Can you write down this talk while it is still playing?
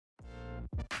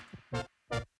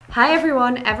Hi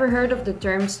everyone, ever heard of the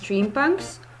term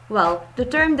Streampunks? Well, the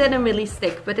term didn't really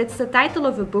stick, but it's the title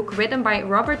of a book written by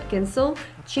Robert Kyncl,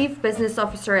 Chief Business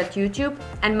Officer at YouTube,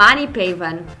 and Maany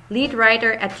Peyvan, lead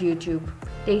writer at YouTube.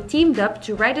 They teamed up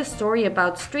to write a story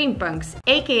about Streampunks,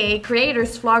 aka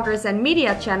creators, vloggers, and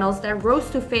media channels that rose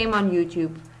to fame on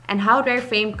YouTube, and how their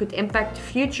fame could impact the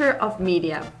future of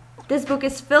media. This book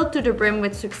is filled to the brim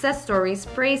with success stories,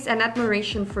 praise and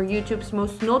admiration for YouTube's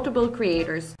most notable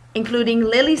creators, including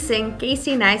Lily Singh,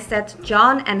 Casey Neistat,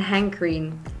 John and Hank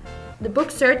Green. The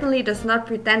book certainly does not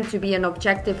pretend to be an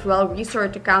objective,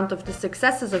 well-researched account of the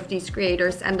successes of these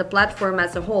creators and the platform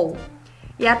as a whole.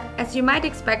 Yet, as you might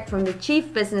expect from the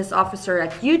Chief Business Officer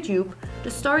at YouTube,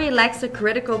 the story lacks a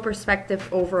critical perspective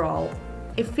overall.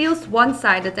 It feels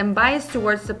one-sided and biased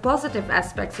towards the positive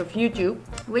aspects of YouTube,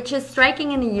 which is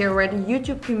striking in a year where the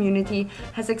YouTube community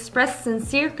has expressed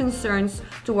sincere concerns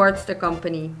towards the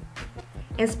company.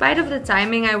 In spite of the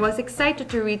timing, I was excited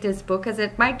to read this book as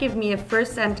it might give me a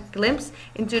first-hand glimpse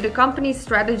into the company's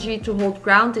strategy to hold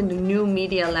ground in the new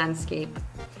media landscape.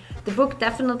 The book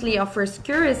definitely offers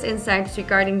curious insights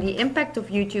regarding the impact of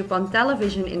YouTube on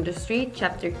television industry,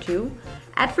 Chapter 2,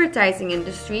 advertising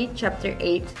industry, Chapter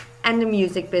 8, and the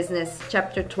music business,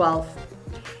 Chapter 12.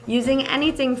 Using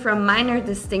anything from minor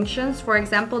distinctions, for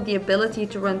example the ability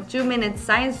to run 2-minute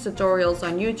science tutorials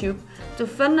on YouTube, to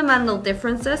fundamental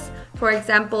differences, for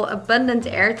example abundant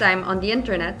airtime on the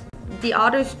internet, the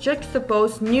authors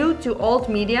juxtapose new to old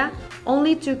media,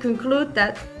 only to conclude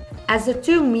that as the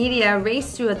two media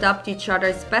race to adopt each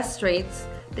other's best traits,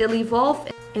 they'll evolve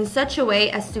in such a way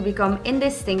as to become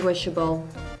indistinguishable.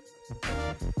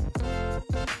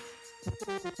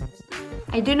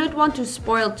 I do not want to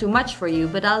spoil too much for you,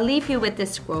 but I'll leave you with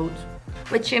this quote,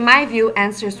 which in my view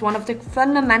answers one of the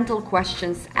fundamental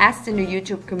questions asked in the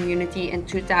YouTube community in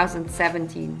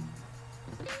 2017.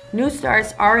 New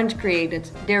stars aren't created,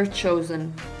 they're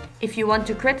chosen. If you want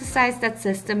to criticize that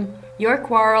system, your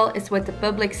quarrel is with the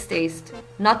public's taste,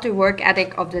 not the work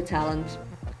ethic of the talent.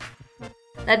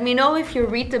 Let me know if you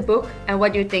read the book and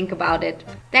what you think about it.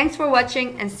 Thanks for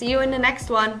watching and see you in the next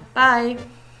one. Bye!